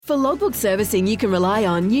For logbook servicing you can rely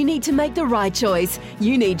on, you need to make the right choice.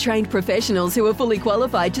 You need trained professionals who are fully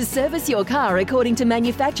qualified to service your car according to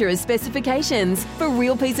manufacturer's specifications. For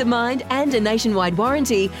real peace of mind and a nationwide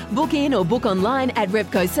warranty, book in or book online at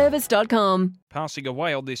repcoservice.com. Passing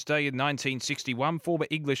away on this day in 1961, former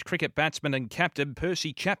English cricket batsman and captain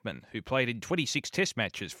Percy Chapman, who played in 26 test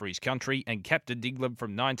matches for his country and captained England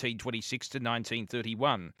from 1926 to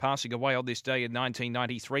 1931. Passing away on this day in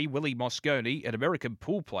 1993, Willie Mosconi, an American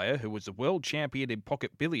pool player who was the world champion in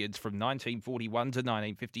pocket billiards from 1941 to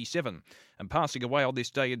 1957. And passing away on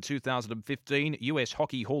this day in 2015, US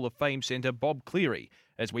Hockey Hall of Fame centre Bob Cleary.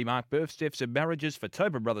 As we mark births, deaths and marriages for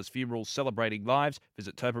Tobin Brothers Funerals Celebrating Lives,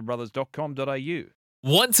 visit tobinbrothers.com.au.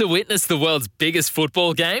 Want to witness the world's biggest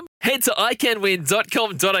football game? Head to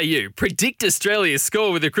iCanWin.com.au, predict Australia's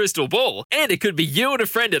score with a crystal ball, and it could be you and a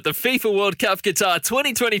friend at the FIFA World Cup Qatar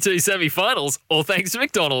 2022 semi-finals, all thanks to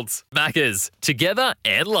McDonald's. Maccas, together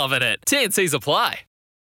and loving it. TNCs apply.